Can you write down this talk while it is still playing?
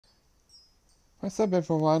What's up,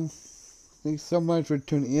 everyone? Thanks so much for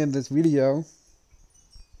tuning in this video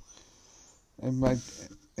in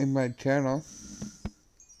my channel.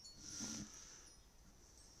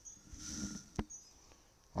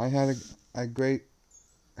 I had a great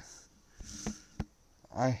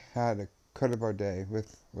I had a incredible day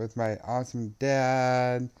with my awesome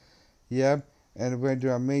dad. Yep, and we went to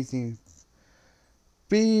an amazing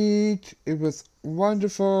beach. It was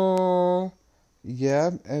wonderful.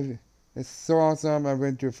 Yep, and it's so awesome. I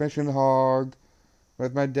went to a fishing hog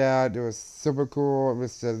with my dad. It was super cool. It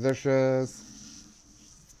was delicious.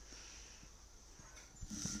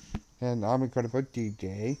 And I'm incredible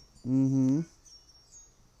DJ.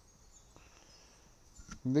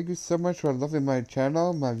 Thank you so much for loving my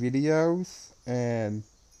channel, my videos, and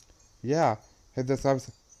yeah, hit this up.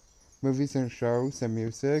 Movies and shows and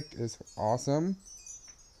music is awesome.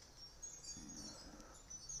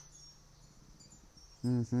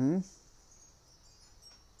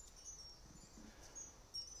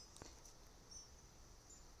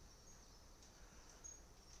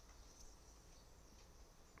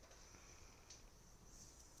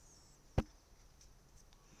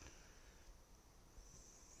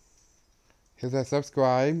 Hit that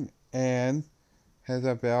subscribe and hit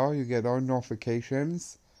that bell. You get all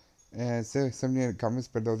notifications. And say something in the comments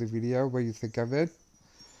below the video what you think of it.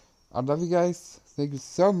 I love you guys. Thank you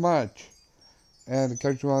so much. And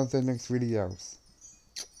catch you on the next videos.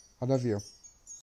 I love you.